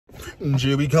And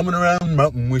she'll be coming around the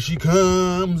mountain when she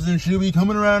comes. And she'll be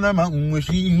coming around the mountain when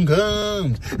she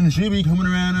comes. And she'll be coming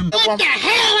around the mountain. What the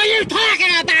hell are you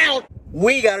talking about?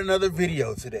 We got another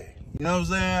video today. You know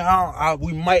what I'm saying?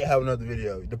 We might have another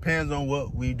video. It depends on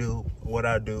what we do, what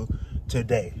I do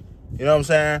today. You know what I'm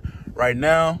saying? Right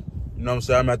now, you know what I'm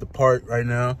saying? I'm at the park right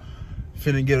now.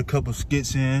 Finna get a couple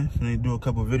skits in. Finna do a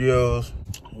couple videos.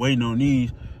 Waiting on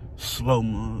these slow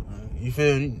mo. You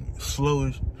feel me?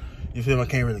 Slowish. You feel me? I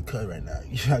can't really cut right now.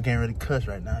 I can't really cuss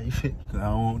right now. You feel me? Cause I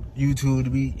don't want YouTube to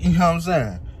be, you know what I'm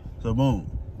saying? So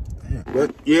boom. Yeah.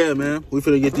 But yeah, man, we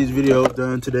finna get these videos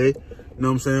done today. You know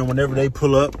what I'm saying? Whenever they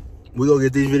pull up, we gonna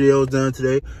get these videos done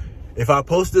today. If I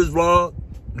post this vlog,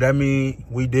 that means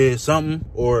we did something,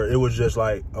 or it was just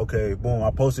like, okay, boom,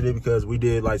 I posted it because we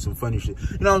did like some funny shit.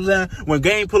 You know what I'm saying? When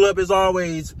game pull up, it's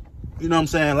always, you know what I'm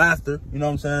saying, laughter. You know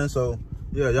what I'm saying? So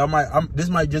yeah, y'all might, this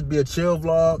might just be a chill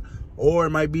vlog, or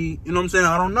it might be, you know what I'm saying?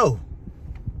 I don't know.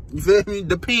 You feel me?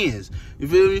 Depends. You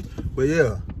feel me? But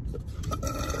yeah.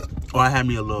 Oh, I had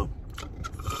me a little.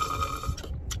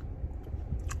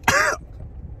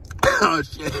 Oh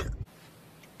shit.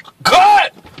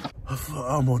 Cut! I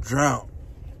almost drowned.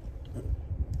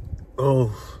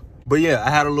 Oh. But yeah, I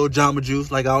had a little Jamba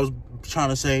Juice, like I was trying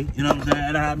to say. You know what I'm saying?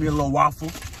 And I had me a little waffle.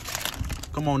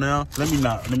 Come on now. Let me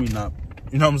not. You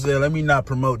know what I'm saying? Let me not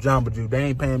promote Jamba Juice. They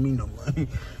ain't paying me no money.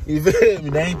 You feel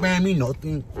me? They ain't paying me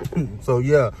nothing. So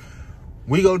yeah,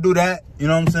 we gonna do that. You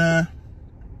know what I'm saying?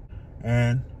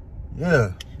 And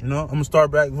yeah, you know, I'm gonna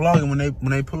start back vlogging when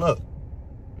they pull up.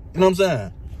 You know what I'm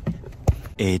saying?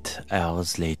 8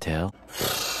 hours later.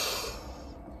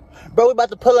 Bro, we about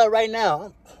to pull up right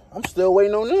now. I'm still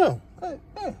waiting on them.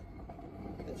 Hey.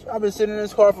 I've been sitting in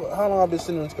this car for, how long I've been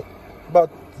sitting in this car?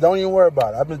 Don't even worry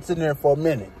about it. I've been sitting there for a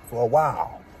minute, for a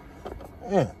while.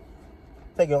 Man,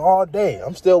 taking all day.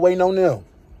 I'm still waiting on them.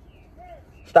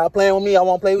 Stop playing with me, I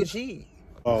won't play with you.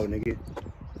 Oh, nigga.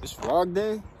 It's vlog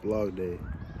day? Vlog day.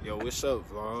 Yo, what's up,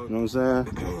 vlog? You know what I'm saying?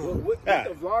 what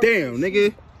the vlog damn,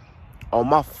 nigga. Oh,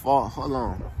 my fault. Hold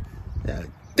on. God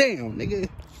damn, nigga.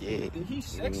 Shit. He's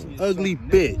sexy. Ugly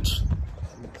bitch.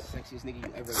 Sexiest nigga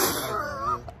you ever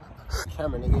met.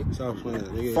 Camera, nigga. Stop playing,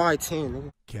 nigga. 5'10",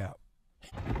 nigga. Cap.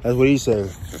 That's what he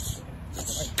said.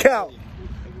 Cap.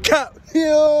 Cap.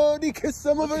 Yo, nigga,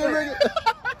 some of it.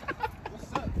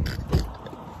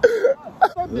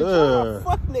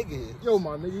 Fuck nigga. Yo,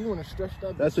 my nigga, you wanna stretch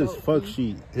that? That's his fuck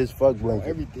sheet. His fuck blanket.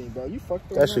 Everything, bro. You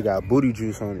fucked on that shit got booty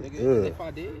juice on it. Nigga, if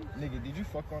I did, nigga, did you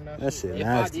fuck on that? That shit if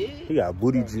nasty. I did? He got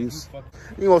booty juice.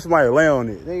 You want somebody to lay on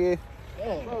it, nigga?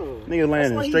 Yeah, bro. Nigga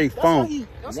laying in straight foam.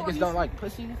 Niggas don't like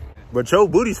pussy. But your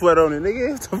booty sweat on it,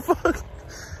 nigga. What the fuck?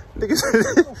 Nigga,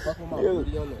 don't fuck with my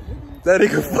booty on it. That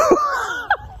nigga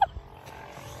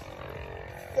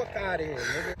fuck out of here,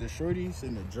 nigga. The shorties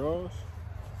and the draws.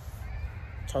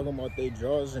 Talking about they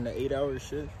draws in the 8-hour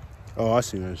shit. Oh, I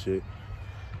seen that shit.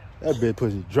 That bitch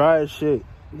pussy dry as shit.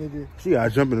 Nigga. She gotta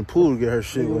jump in the pool to get her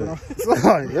shit wet.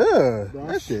 Yeah,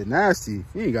 that shit nasty.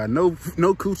 You ain't got no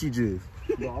coochie juice.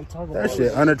 Bro, I'm talking that about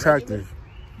shit unattractive.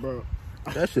 Bro.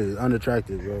 That shit is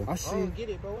unattractive, bro. I don't get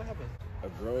it, bro. What happened? A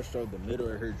girl showed the middle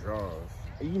of her drawers.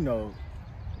 You know,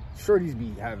 shorties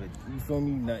be having, you feel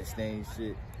me, nut stains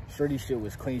shit. Shorty shit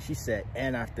was clean. She said,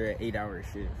 and after an 8-hour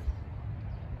shift.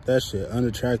 That shit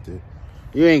unattractive.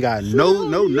 You ain't got no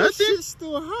nothing. Shit's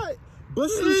still hot.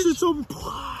 Busting this shit's open.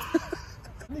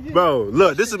 Bro,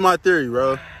 look, this is my theory,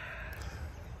 bro.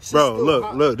 Bro,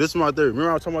 look, this is my theory. Remember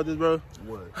I was talking about this, bro?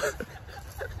 What?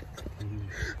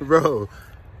 Bro,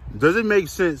 does it make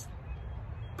sense?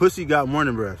 Pussy got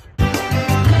morning breath.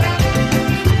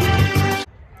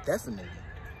 Definitely.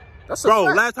 That's bro,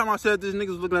 last time I said this, niggas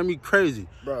was looking at me crazy.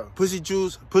 Bro. Pussy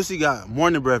got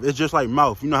morning breath. It's just like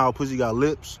mouth. You know how pussy got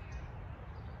lips?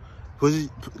 Pussy,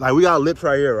 like we got lips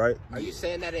right here, right? Are you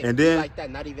saying that it and then, like that,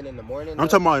 not even in the morning? I'm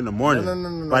talking about in the morning. No.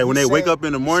 Like when they wake up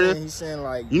in the morning. He's saying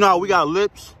like, you know how we got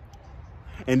lips?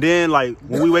 And then like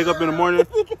when we wake up in the morning,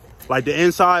 like the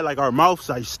inside, like our mouths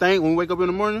like stink when we wake up in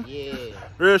the morning? Yeah.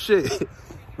 Real shit.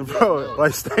 Bro,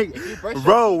 like stink.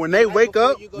 Bro, when they wake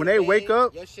up, your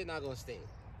shit not gonna stink.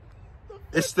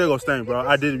 It's still gonna stink, bro.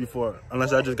 I did it before.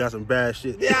 Unless I just got some bad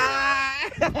shit. Unless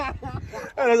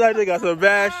I just got some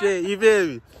bad shit. You feel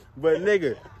me? But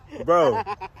nigga, bro.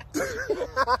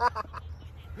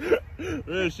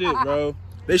 Real shit, bro.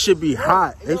 They should be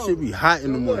hot. They should be hot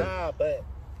in the morning. Nah, but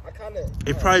I kinda...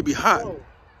 It probably be hot.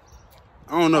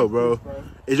 I don't know, bro.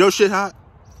 Is your shit hot?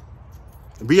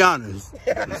 Be honest.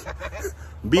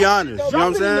 Be honest. You know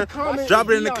what I'm saying? Drop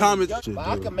it in the comments. But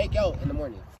I can make out in the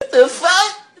morning. The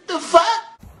fuck? The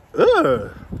fuck?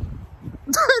 Ugh.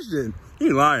 That shit. He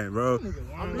lying, bro. He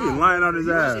lying on his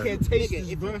ass. Can't taste Nigga, his if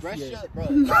you breath brush yet. up, bro.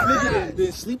 Nigga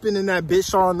been sleeping in that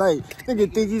bitch all night.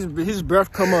 Nigga think his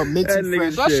breath come up minty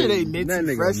fresh. That shit ain't minty that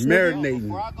nigga fresh. marinating.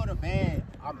 Before I go to bed,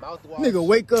 I mouthwash. Nigga,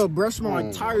 wake up, brush my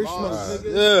entire smoke,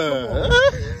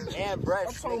 nigga. Yeah. And brush,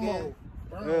 I'm talking nigga.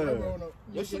 about.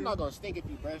 Your shit not gonna stink if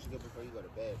you brush good before you go to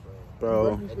bed, bro. Bro.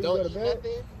 And Before you don't go to eat bed?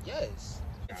 nothing? Yes.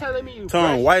 You're telling me you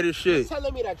Tongue brush? white as You're shit.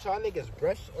 telling me that y'all niggas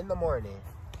brush in the morning,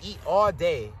 eat all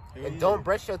day, and don't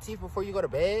brush your teeth before you go to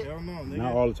bed? Hell no, nigga.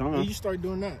 Not all the time. When you start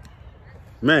doing that.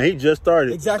 Man, he just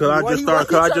started. Exactly. Cause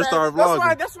I just started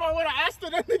vlogging. That's why when I asked her,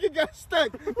 that nigga got stuck.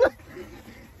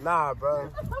 Nah, bro.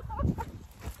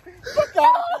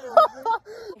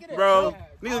 Bro,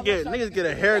 niggas get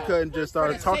a haircut and just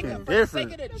start talking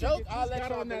different. Taking a joke, I'll let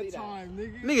y'all on that believe that. time,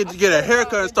 nigga. Niggas get a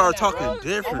haircut and start talking On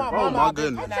different. my Oh mama, my I've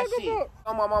been goodness. doing that shit.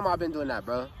 On my mama, I've been doing that,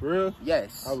 bro. For real?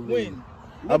 Yes. I believe When? him.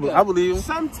 I believe him.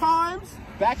 Sometimes,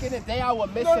 back in the day, I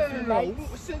would miss a few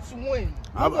nights. Since when?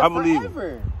 I believe him.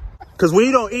 Forever. Cause when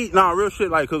you don't eat, real shit,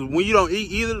 like, cause when you don't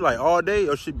eat either, like all day,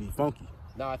 your shit be funky.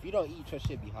 Nah, if you don't eat, your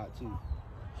shit be hot too.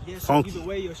 Yeah, so Funky. either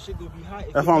way, your shit gonna be hot.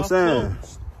 That's what I'm saying.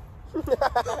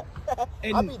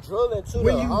 And I be drooling too,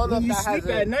 when though. I don't know you if that sleep has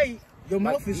at night, your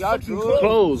mouth is y'all fucking drool? closed.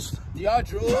 Closed. Do y'all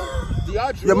drool? Do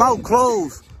y'all drool? Your mouth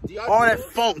closed. Do y'all All drool? that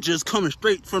funk just coming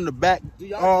straight from the back, Do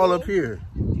y'all all drool? up here.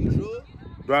 You drool?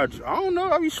 I don't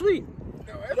know. I be sleep.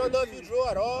 You don't know if you drool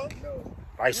at all? Like You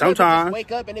ever just sometimes.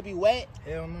 wake up and it be wet?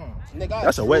 Hell no. Nigga, I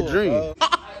That's a wet drool, dream.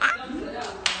 bro.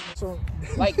 So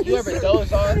Like, you ever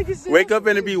doze on? Wake up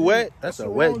and it be wet. That's a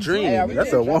wet dream. Hey, are we That's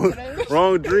a getting drunk wrong, today?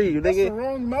 wrong dream, that's the nigga.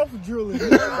 wrong mouth drooling. Bro,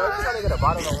 you trying to get a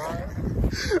bottle of wine?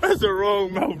 That's a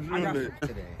wrong mouth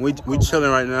dream. We chilling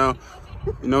right now.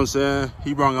 You know what I'm saying?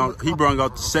 He brought out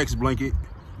the sex blanket.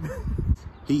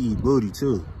 He eat booty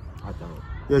too. I don't.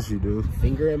 Yes, you do.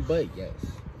 Finger and butt, yes.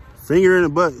 Finger in the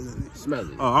butt. Smell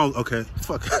it. Oh, okay.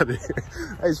 Fuck out of here.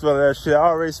 I ain't smell that shit. I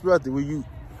already smelled it. When you?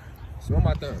 Smell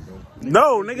my thumb, bro.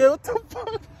 No, nigga. What the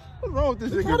fuck? What's wrong with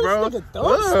this nigga, bro? This nigga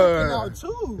thumb sticking out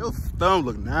too. Your thumb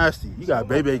look nasty. You got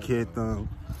baby kid thumb.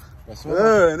 That's what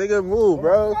I'm Nigga, move,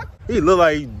 bro. He look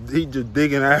like he just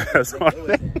digging ass on doing.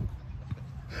 that.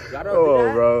 Y'all don't do Oh,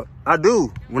 that? bro. I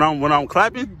do. When I'm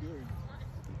clapping.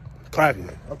 Clapping.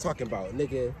 I'm talking about,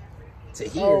 nigga, to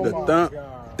hear. Oh The my thumb.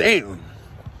 God. Damn.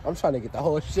 I'm trying to get the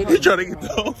whole shit. He trying to get the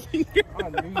whole finger. I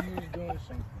knew you was doing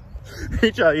something.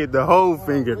 He trying to get the whole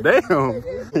finger. Damn.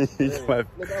 He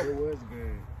clapping. It was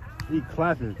good. He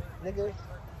clapping. Nigga.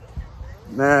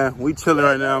 Man, we chilling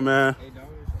right now, man.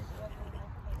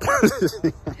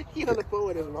 $8. He on the phone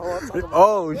with his mom. I'm talking about.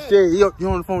 Oh, shit. You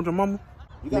on the phone with your mama?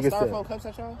 You got Nigga said- styrofoam cups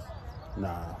at y'all's?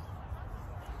 Nah.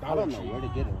 I don't know where to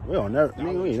get them. We don't never,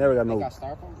 nigga, we ain't never got They no. got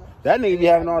styrofoam cups? That nigga be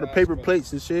having all the paper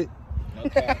plates and shit.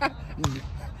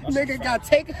 Nigga got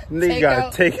take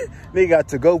Nigga got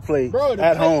to-go plate Bro,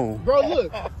 at home. Bro,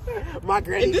 look. My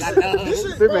granny This got is- those. this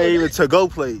is- They ain't even to-go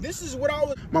plate. This is what I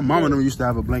was. My mama never used to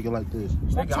have a blanket like this.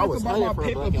 Stop Nigga, I was talking about hungry my for a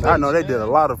paper blanket. plates, I know they man. did a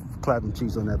lot of clapping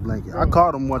cheeks on that blanket. I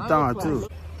caught him one time too.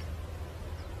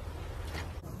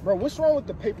 Bro, what's wrong with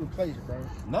the paper plates,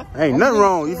 bro? Ain't nothing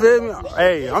wrong. You feel me?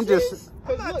 Hey, I'm just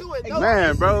Cause not look, doing hey, no-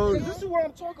 man, bro. Cause this is what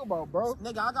I'm talking about, bro.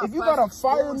 Nigga, I got If you got a plastic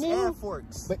fire spoons meal, and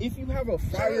forks. but if you have a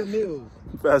fire meal,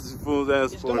 Fast as fools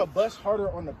ass it's gonna for bust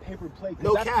harder on the paper plate. 'Cause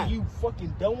No after cap. you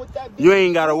fucking done with that, You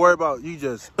ain't gotta worry about. You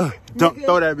just don't Nigga,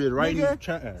 throw that bitch right in the nigga.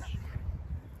 trash.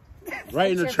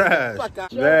 Right in the trash. Fuck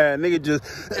out. Man, nigga just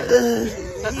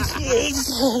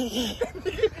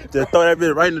just throw that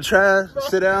bitch right in the trash.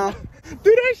 Sit down.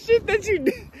 do that shit that you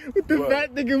did with the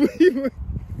fat nigga when you,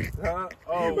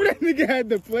 Oh, when that nigga had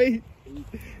the plate.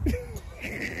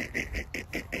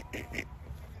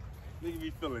 nigga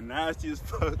be feeling nasty as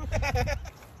fuck.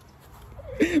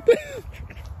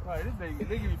 Like, this nigga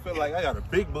be feeling like I got a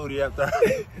big booty after.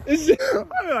 It's just,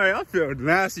 I feel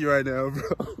nasty right now, bro.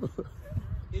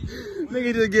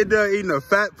 Nigga just get done eating a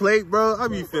fat plate, bro. I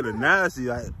be feeling nasty,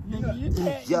 like. nigga, you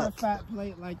can't eat a Yuck. fat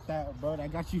plate like that, bro.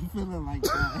 That got you feeling like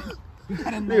that. You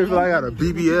gotta know Nigga feel like I got a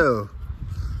BBL.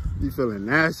 Be feeling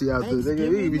nasty out there,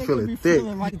 nigga. He be feeling thick.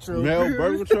 like Male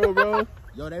birth control, bro.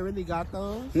 Yo, they really got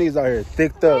those? Niggas out here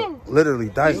thicked up, literally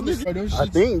diced. I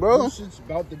think, bro. Those shit's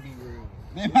about to be real.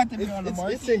 They about to be on the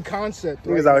market. It's in concept.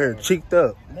 Niggas right out here now. cheeked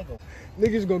up.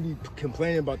 Niggas gonna be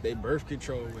complaining about their birth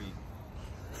control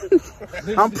weight.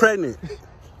 I'm pregnant.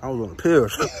 I was on the pill.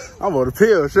 I'm on the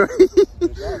pill, sure.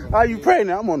 How you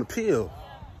pregnant? I'm on the pill.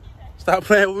 Stop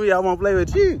playing with me. I won't play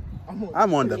with you.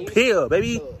 I'm on the pill,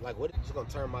 baby. So, like, what is you gonna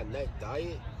turn my nut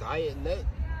diet? Diet nut?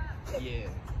 Yeah.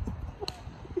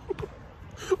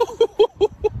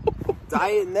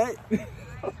 Diet nut?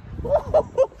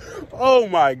 Oh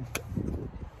my.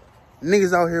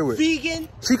 Niggas out here with vegan.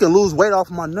 She can lose weight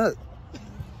off my nut.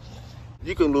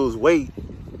 You can lose weight.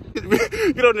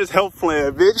 Get on this health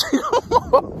plan, bitch.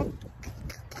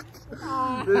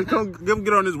 Come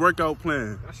get on this workout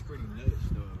plan. That's pretty nuts,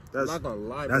 though. I'm not gonna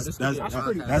lie, that's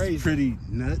pretty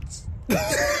nuts.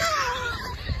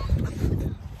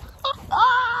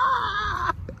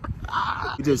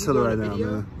 We just chilling right now,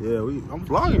 man. Yeah, I'm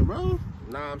vlogging, bro.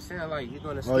 Nah, I'm saying like you're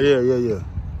gonna skate. Oh yeah.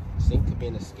 Sink could be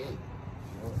in a skate.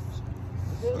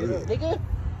 Nigga.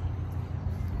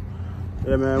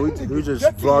 Yeah, man, we just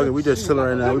vlogging. We just chilling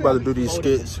right now. We about to do these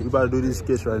skits. We about to do these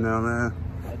skits right now, man.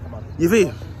 You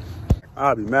feel?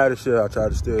 I'll be mad as shit. I'll try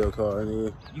to steal your car,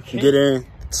 nigga. You can't get in,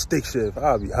 stick shift.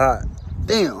 I'll be hot.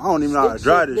 Damn, I don't even know how to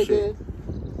drive this shit.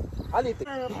 I need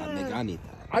that. Nigga, I need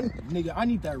that. I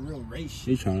need that real race shit.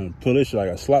 He's trying to pull this shit like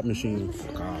a slot machine.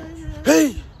 God.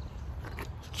 Hey,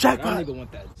 jackpot. That nigga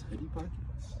want that hoodie pocket.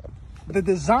 The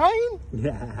design?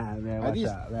 Yeah, man. Watch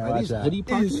out, man. Watch out. Hoodie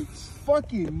pockets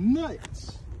fucking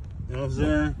nuts. You know what I'm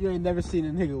saying? You ain't never seen a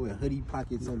nigga with hoodie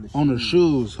pockets on the shoes. On the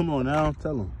shoes. Come on now,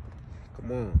 tell him.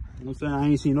 Come on. You know what I'm saying? I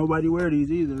ain't seen nobody wear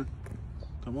these either.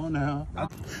 Come on now.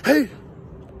 Hey,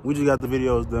 we just got the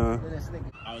videos done.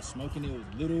 I was smoking, it was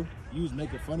little. You was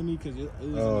making fun of me because it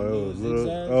was Oh,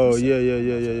 zigzag. Oh, yeah.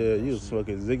 You was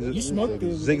smoking zigzag. You smoked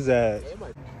it. Zigzag.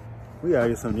 We gotta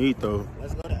get something to eat, though.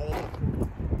 Let's go to LA.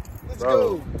 Let's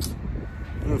Bro. go.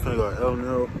 We finna go to El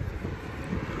Nil.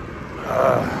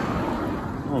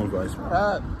 Oh, guys.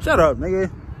 Shut up, nigga.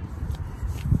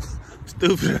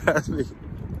 Stupid ass nigga.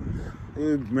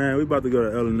 Hey, man, we about to go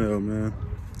to El Nil, man.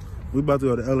 We about to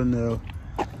go to El Nil.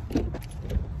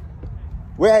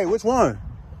 Wait, which one?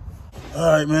 All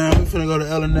right, man, we finna go to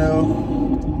El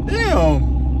Nil. Damn.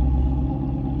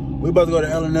 We about to go to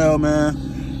El Nil, man.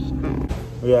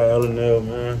 We got El Nil,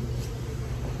 man.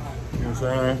 You know what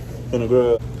I'm saying? Finna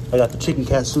grab. I got the chicken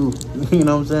katsu. You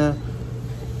know what I'm saying?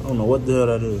 I don't know what the hell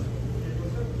that is.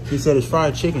 He said it's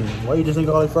fried chicken. Why you just think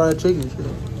all like fried chicken shit?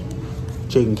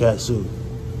 Chicken katsu.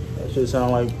 That shit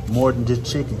sound like more than just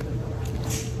chicken.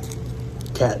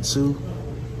 Katsu.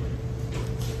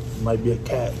 Might be a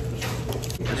cat.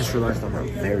 I just realized I'm a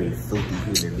very filthy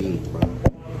human being, bro.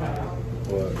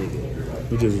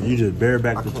 What? You just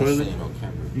bareback the toilet?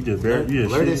 You just bare. You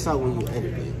just blur this out when you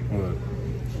edit it. What?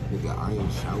 Nigga, I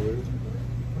ain't showered.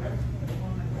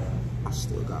 I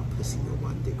still got pussy on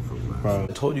my dick from last. Bro. I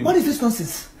told you. What is this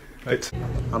nonsense?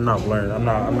 I'm not blurring. I'm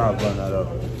not blurring that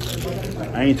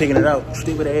out. I ain't taking it out.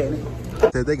 Stupid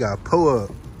ass. Said they got pull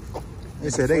up. They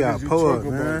said they got pull up,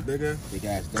 man. Big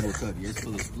ass double cup. Yours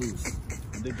full of screws.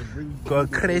 Go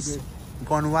Chris.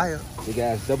 Going wild. Big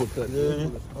ass double cup. Yeah.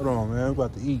 Hold on, man. We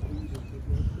about to eat.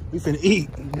 We finna eat.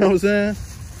 You know what I'm saying?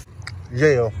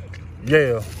 Jail.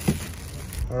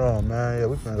 Hold on, man. Yeah,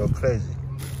 we finna go crazy.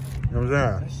 You know what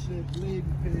I'm saying? That shit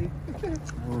bleeding, P.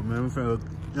 Oh, man, we finna go. You know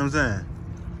what I'm saying?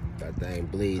 That thing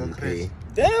bleeding, P.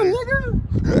 Damn, nigga.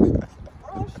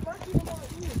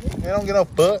 Hey, don't get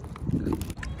up, butt.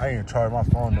 I ain't even charge my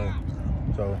phone though.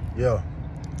 So yeah,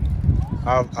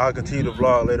 I'll continue to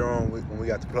vlog later on when we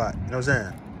got the plot. You know what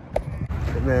I'm saying?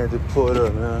 But man, just pull it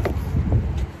up, man.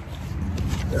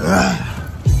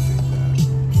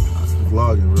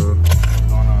 Vlogging, bro. What's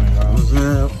going on, y'all? You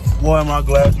know what I'm saying? Boy, am I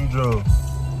glad you drove.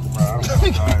 Bro,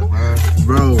 I'm alright,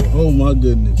 bro. Oh my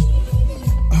goodness.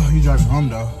 Oh, you driving home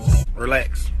though?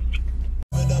 Relax.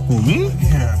 Who, me?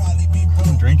 Yeah.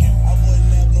 I'm drinking.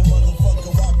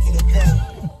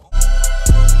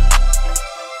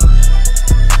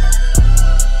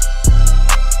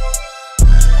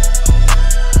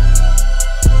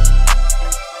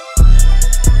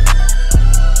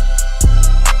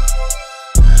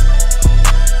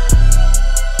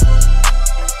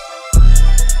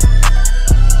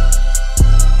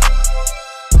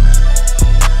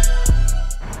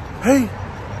 Hey,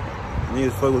 need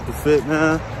to fuck with the fit,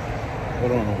 man.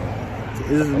 Hold on.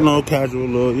 This is no casual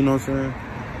look, you know what I'm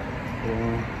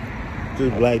saying?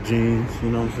 Just black jeans, you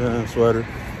know what I'm saying? Sweater,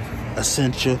 a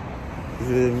cincher, you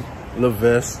feel me? Little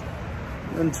vest.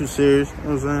 Nothing too serious, you know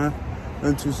what I'm saying?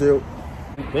 Nothing too serious.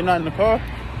 They not in the car?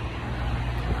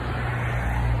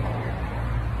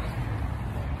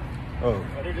 Oh.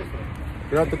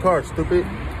 Get out the car, stupid.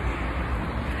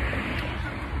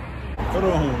 Hold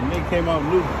on, they came out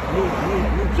new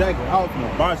jacket. I was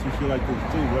gonna buy some shit like this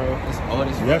too, bro. It's all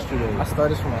this yesterday. I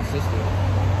started from my sister.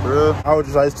 Bro, I was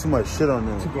just like, it's too much shit on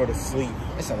there. To go to sleep.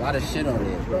 It's a lot of shit on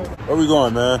it, bro. Where we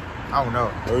going, man? I don't know.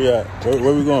 Where we at?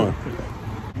 Where we going?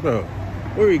 Bro,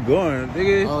 where we going,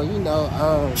 nigga? Oh, you know,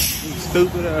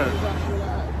 Stupid ass.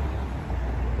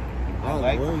 I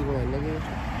like where we going, nigga?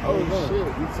 Oh, shit.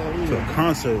 You tell me. To a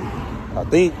concert. I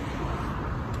think.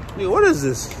 Nigga, what is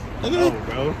this? nigga. No,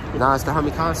 bro. Nah, it's the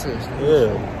homie concerts.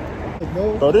 Yeah.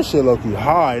 Bro, this shit low-key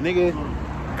high, nigga.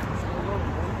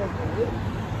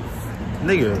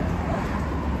 Nigga.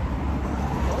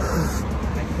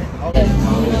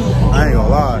 I ain't gonna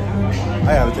lie. I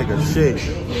gotta take a shit.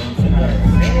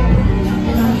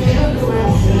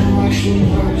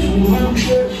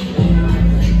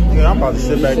 Nigga, I'm about to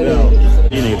sit back down.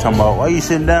 You nigga talking about, why you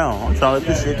sitting down? I'm trying to let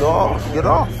this shit go off. Get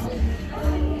off.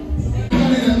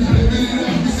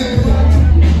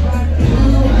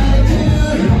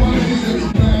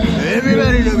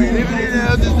 Everybody to be living in the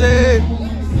house today.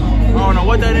 I don't know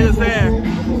what that nigga said.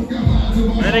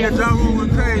 That nigga John Moon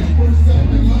went crazy.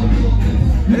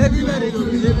 Everybody gonna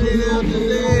be living in the house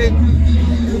today.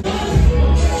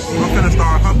 I'm finna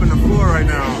start humping the floor right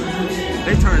now.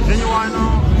 They turn Genuine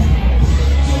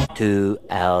on. 2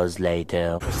 hours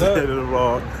later.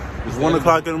 It's 1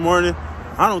 o'clock in the morning.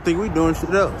 I don't think we doing shit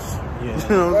else. Yeah.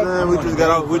 You know what I'm saying? We just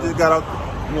got out.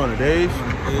 You on the days?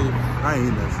 I ain't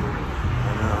eating that shit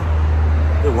right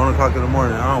now. It's 1 o'clock in the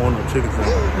morning. I don't want no chicken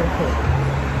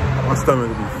sandwich. My stomach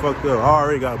will be fucked up. I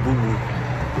already got boo-boo.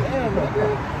 Damn,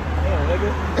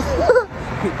 nigga.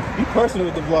 Be personal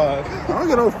with the vlog. I don't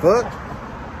get no fuck.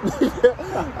 I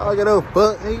don't get no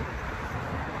fuck, nigga.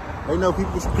 They know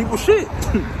people shit. People shit.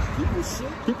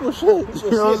 People shit.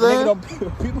 You know what I'm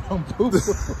saying? People don't poop.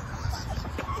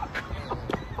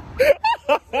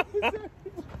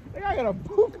 Nigga, I got a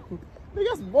boo. Nigga,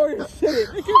 that's more than shit.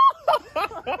 Nigga.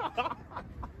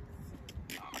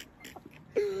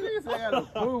 Nigga said I got a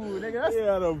boo-boo, nigga. That's,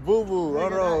 Yeah, the boo-boo.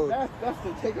 Hold on. that's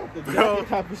the take off the jacket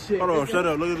type of shit. Hold on, shut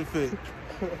up. Look at the fit.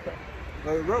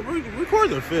 Record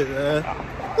the fit, man.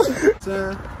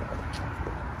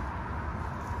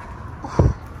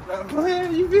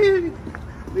 Man, you feel me?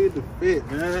 Look at the fit,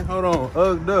 man. Hold on.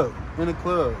 Ugged up in the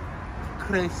club.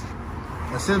 Crazy.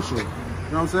 Essential. You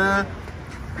know what I'm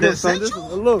saying? Essential?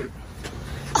 Look.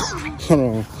 Hold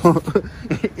on.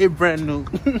 It's brand new.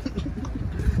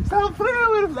 Stop playing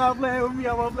with him. Stop playing with me.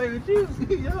 I want to play with you.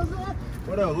 You know what I'm saying?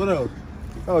 What else? What else?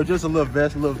 Oh, just a little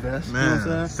vest, Man, you know what I'm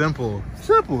saying? simple.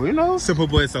 Simple, you know? Simple,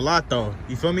 but it's a lot though.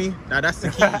 You feel me? Now that's the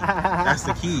key. That's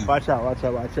the key. Watch out.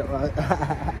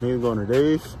 Niggas going to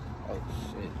days? Oh,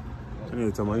 shit. I need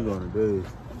to tell me you going to days.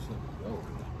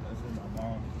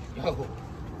 Yo.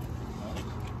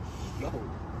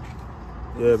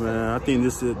 Yeah, man. I think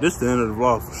this the end of the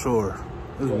vlog for sure.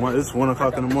 It's 1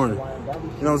 o'clock in the morning. You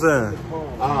know what I'm saying?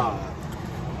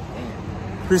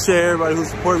 Appreciate everybody who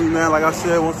support me, man. Like I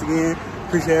said, once again,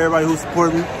 appreciate everybody who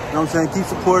support me. You know what I'm saying? Keep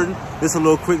supporting. This a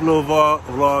little quick little vlog,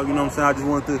 you know what I'm saying? I just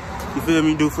wanted to, you feel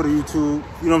me, do for the YouTube,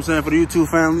 you know what I'm saying, for the YouTube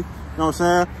family. You know what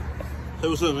I'm saying? Hey,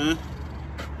 what's up, man?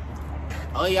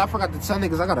 Oh yeah, I forgot to tell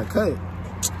niggas I got a cut.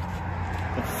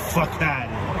 Fuck out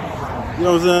of You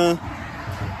know what I'm saying?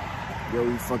 Yo,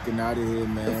 we fucking out of here,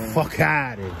 man. here. Fuck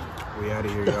out of here. We out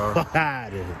of here, y'all. Fuck out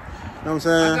of here. You know what I'm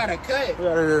saying? I got a cut. We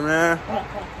out of here, man.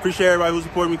 Appreciate everybody who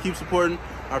support me. Keep supporting.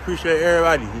 I appreciate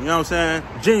everybody. You know what I'm saying?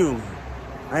 Genuinely.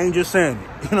 I ain't just saying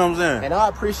it. You know what I'm saying? And I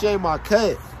appreciate my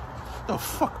cut. The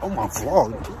fuck on my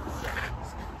vlog.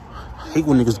 I hate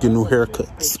when niggas get new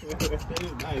haircuts.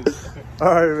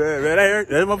 All right, man.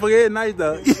 That motherfucker is nice,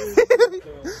 though.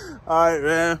 All right,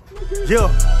 man.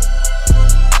 Jill.